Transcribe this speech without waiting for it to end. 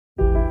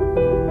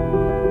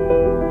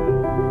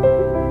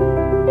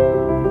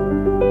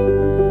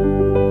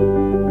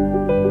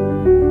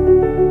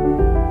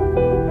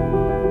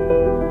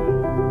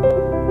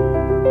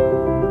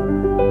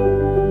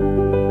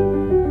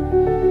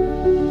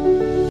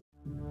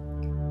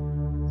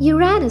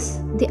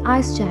Uranus, the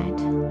ice giant.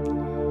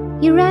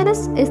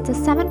 Uranus is the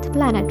seventh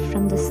planet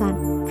from the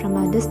Sun, from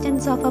a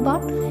distance of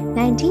about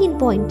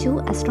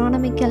 19.2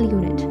 astronomical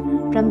unit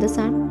from the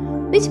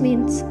Sun, which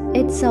means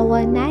it's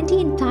over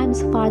 19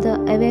 times farther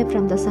away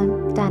from the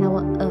Sun than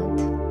our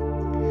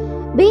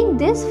Earth. Being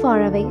this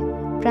far away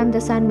from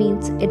the Sun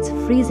means it's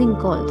freezing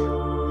cold.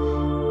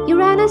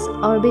 Uranus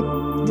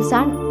orbits the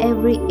Sun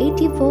every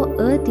 84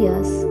 Earth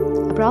years,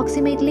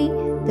 approximately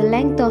the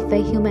length of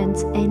a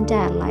human's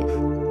entire life.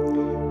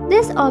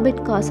 This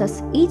orbit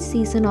causes each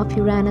season of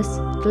Uranus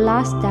to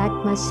last that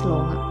much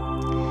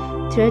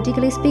longer.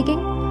 Theoretically speaking,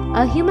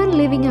 a human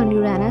living on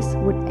Uranus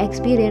would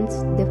experience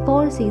the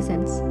 4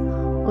 seasons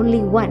only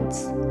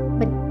once,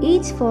 but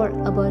each for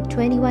about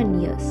 21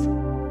 years.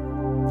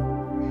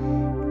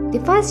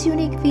 The first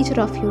unique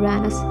feature of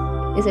Uranus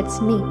is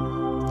its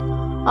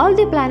name. All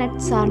the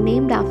planets are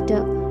named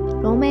after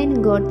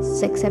Roman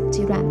gods except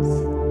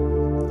Uranus.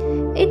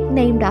 It's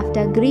named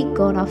after Greek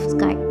god of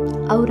sky,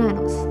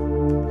 Uranus.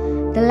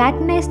 The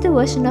Latinized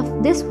version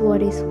of this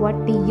word is what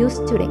we use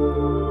today,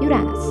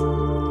 Uranus.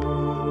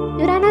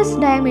 Uranus'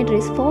 diameter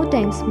is 4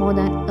 times more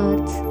than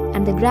Earth's,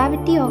 and the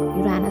gravity of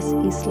Uranus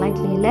is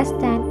slightly less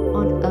than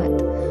on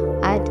Earth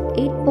at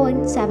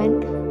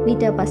 8.7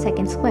 meter per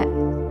second square.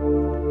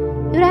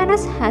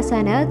 Uranus has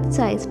an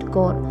Earth-sized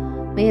core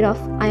made of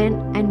iron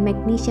and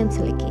magnesium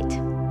silicate.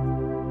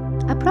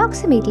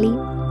 Approximately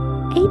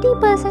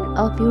 80%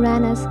 of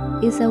Uranus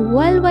is a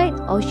worldwide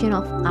ocean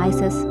of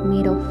ices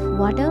made of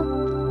water,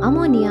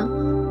 ammonia,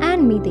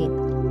 and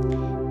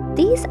methane.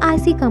 This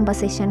icy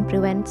composition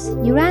prevents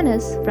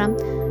Uranus from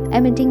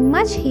emitting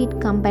much heat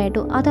compared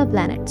to other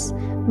planets,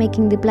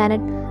 making the planet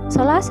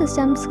solar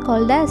system's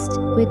coldest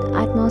with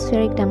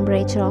atmospheric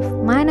temperature of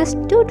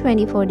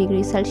 -224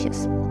 degrees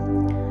Celsius.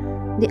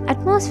 The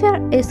atmosphere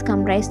is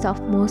comprised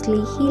of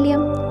mostly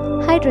helium,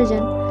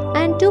 hydrogen,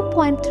 and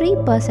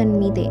 2.3%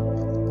 methane.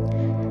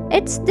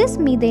 It's this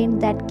methane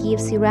that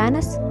gives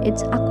Uranus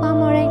its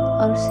aquamarine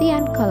or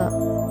cyan color.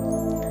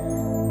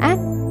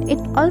 And it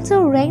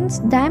also rains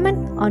diamond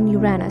on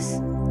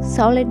Uranus,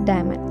 solid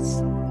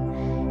diamonds.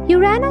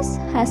 Uranus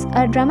has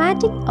a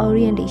dramatic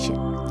orientation.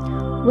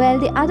 While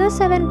the other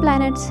 7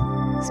 planets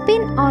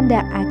spin on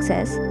their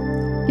axes,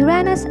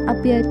 Uranus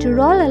appears to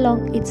roll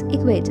along its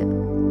equator.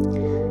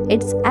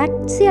 Its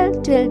axial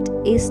tilt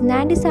is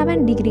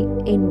 97 degrees,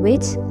 in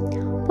which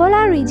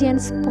polar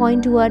regions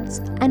point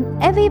towards and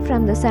away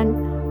from the Sun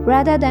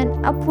rather than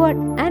upward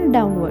and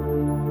downward.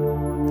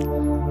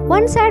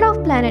 One side of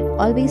the planet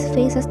always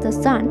faces the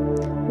Sun,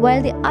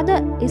 while the other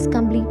is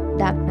complete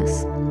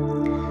darkness.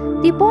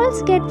 The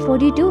poles get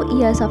 42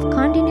 years of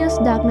continuous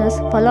darkness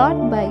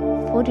followed by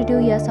 42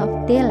 years of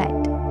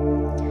daylight.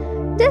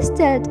 This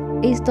tilt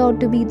is thought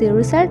to be the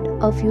result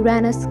of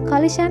Uranus'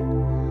 collision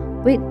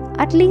with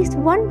at least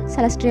one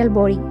celestial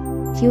body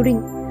during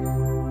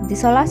the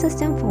solar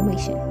system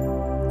formation.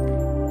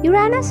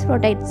 Uranus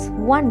rotates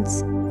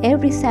once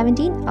every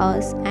 17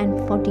 hours and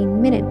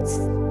 14 minutes.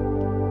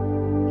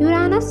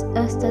 Uranus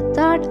is the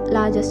 3rd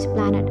largest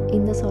planet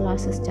in the solar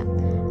system,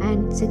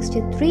 and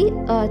 63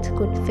 Earth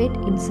could fit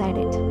inside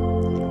it.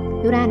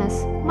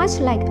 Uranus,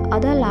 much like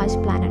other large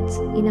planets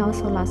in our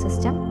solar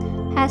system,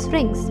 has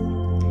rings.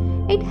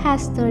 It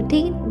has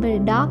 13 very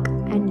dark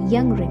and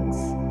young rings.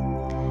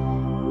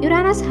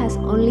 Uranus has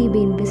only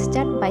been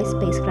visited by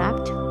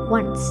spacecraft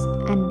once,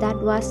 and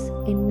that was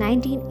in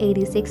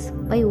 1986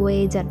 by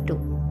Voyager 2.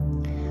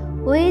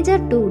 Voyager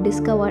 2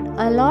 discovered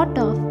a lot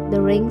of the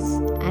rings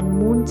and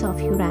moons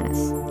of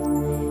Uranus.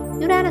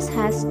 Uranus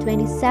has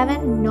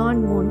 27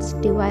 non-moons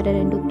divided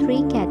into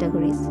 3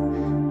 categories: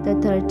 the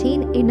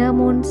 13 inner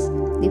moons,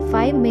 the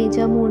 5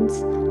 major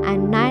moons,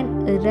 and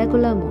 9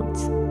 irregular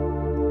moons.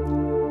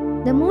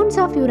 The moons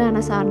of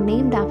Uranus are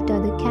named after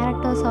the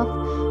characters of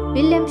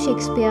William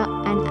Shakespeare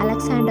and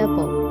Alexander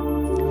Pope.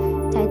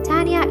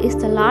 Titania is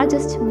the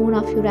largest moon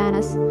of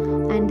Uranus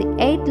and the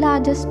 8th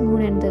largest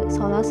moon in the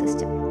solar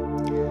system.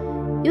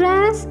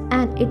 Uranus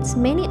and its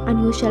many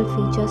unusual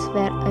features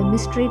were a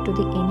mystery to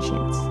the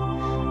ancients,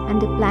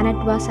 and the planet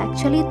was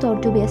actually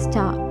thought to be a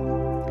star.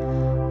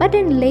 But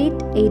in late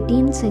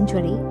 18th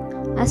century,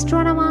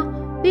 astronomer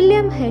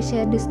William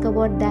Herschel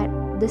discovered that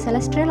the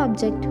celestial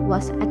object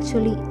was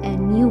actually a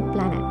new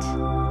planet.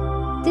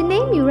 The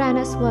name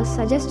Uranus was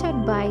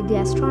suggested by the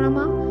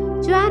astronomer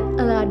Johann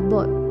Elard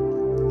Bohr.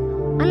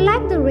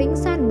 Unlike the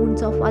rings and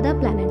moons of other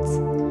planets,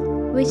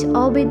 which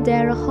orbit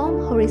their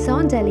home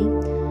horizontally,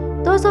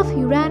 those of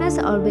Uranus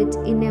orbit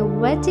in a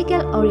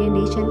vertical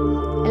orientation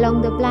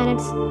along the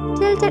planet's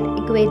tilted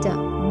equator,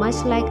 much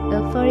like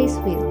a Ferris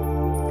wheel.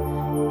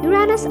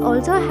 Uranus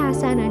also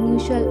has an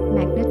unusual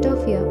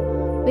magnetosphere,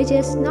 which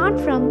is not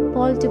from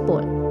pole to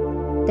pole.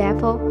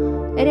 Therefore,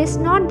 it is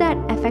not that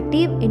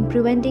effective in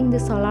preventing the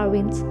solar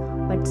winds,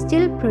 but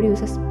still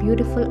produces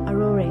beautiful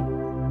aurorae.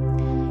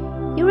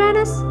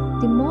 Uranus,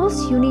 the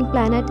most unique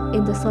planet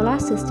in the solar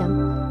system,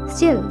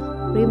 still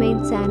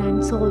remains an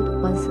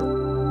unsolved puzzle.